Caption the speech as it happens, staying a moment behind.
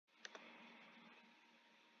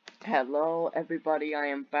Hello everybody, I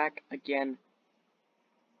am back again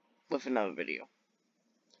with another video.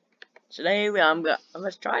 Today I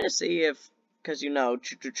was trying to see if, because you know,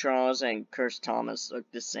 Choo Choo Charles and Cursed Thomas look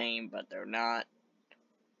the same, but they're not.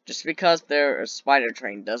 Just because they're a spider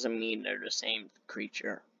train doesn't mean they're the same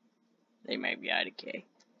creature. They might be IDK.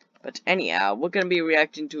 But anyhow, we're gonna be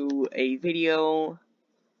reacting to a video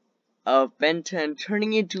of Ben 10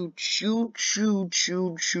 turning into Choo Choo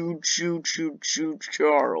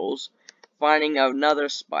Charles, finding another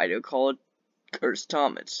spider called Cursed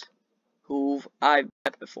Thomas, who I've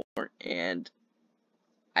met before, and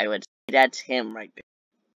I would say that's him right there.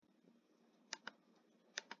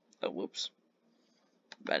 Oh, whoops.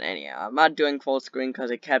 But anyhow, I'm not doing full screen because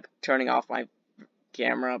it kept turning off my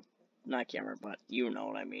camera. Not camera, but you know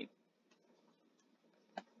what I mean.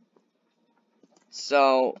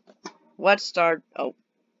 So, let's start. Oh,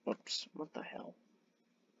 whoops. What the hell?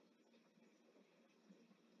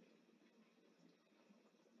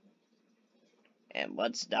 And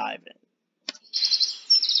let's dive in.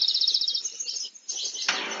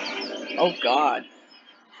 Oh god.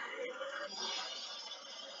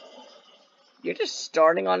 You're just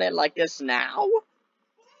starting on it like this now?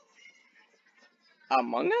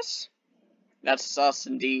 Among Us? That's sus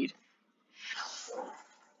indeed.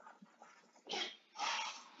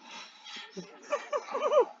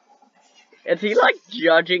 Is he like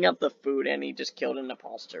judging up the food and he just killed an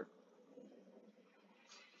imposter?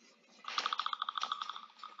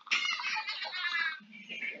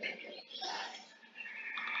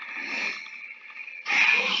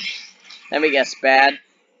 Let me guess, bad.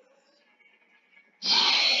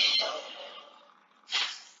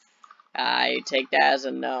 I take that as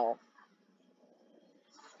a no.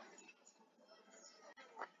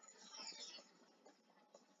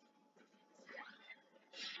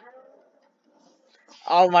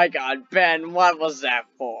 Oh my god, Ben, what was that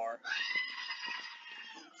for?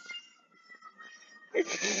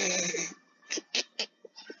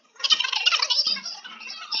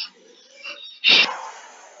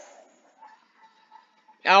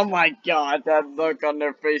 Oh my god, that look on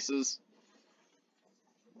their faces.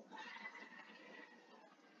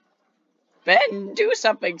 Ben, do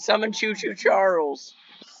something. Summon Choo Choo Charles.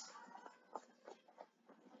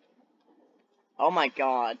 Oh my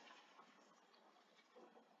god.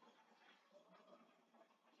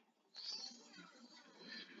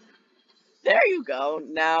 There you go.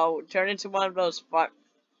 Now, turn into one of those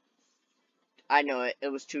I know it. It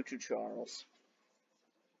was Choo Choo Charles.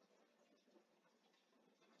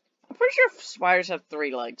 I'm pretty sure spiders have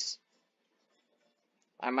 3 legs.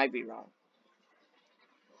 I might be wrong.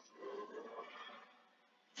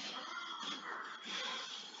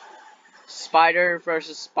 Spider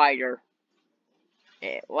versus spider.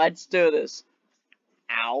 Yeah, let's do this.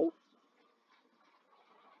 Ow.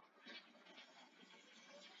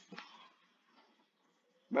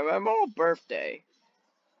 Memorable birthday.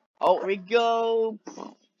 Oh, we go.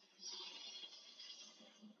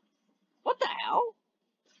 What the hell?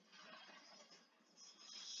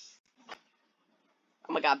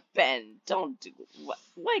 Oh my god, Ben, don't do.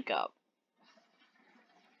 Wake up.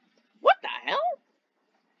 What the hell?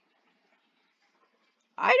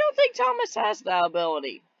 I don't think Thomas has that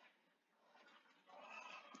ability.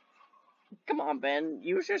 Come on, Ben.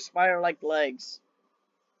 Use your spider-like legs.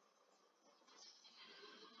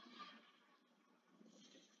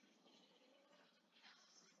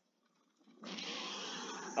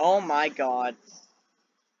 Oh my god.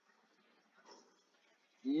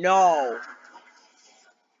 No.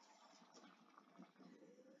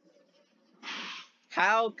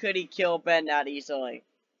 How could he kill Ben that easily?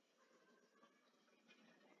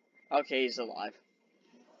 Okay, he's alive.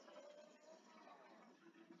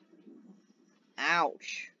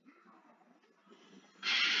 Ouch.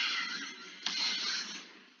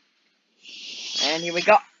 And here we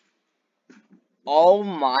go. Oh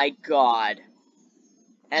my god.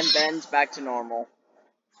 And Ben's back to normal.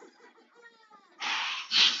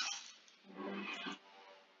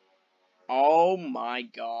 Oh my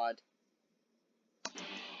god.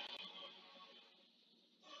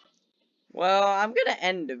 Well, I'm gonna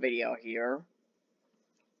end the video here.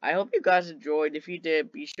 I hope you guys enjoyed. If you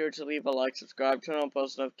did, be sure to leave a like, subscribe, turn on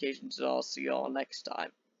post notifications, and I'll see y'all next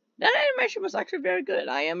time. That animation was actually very good.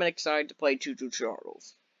 I am excited to play Choo Choo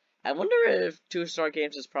Charles. I wonder if 2-Star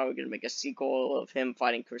Games is probably going to make a sequel of him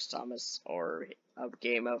fighting Chris Thomas, or a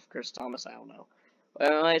game of Chris Thomas, I don't know.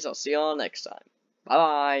 But anyways, I'll see y'all next time.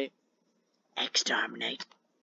 Bye-bye. Exterminate.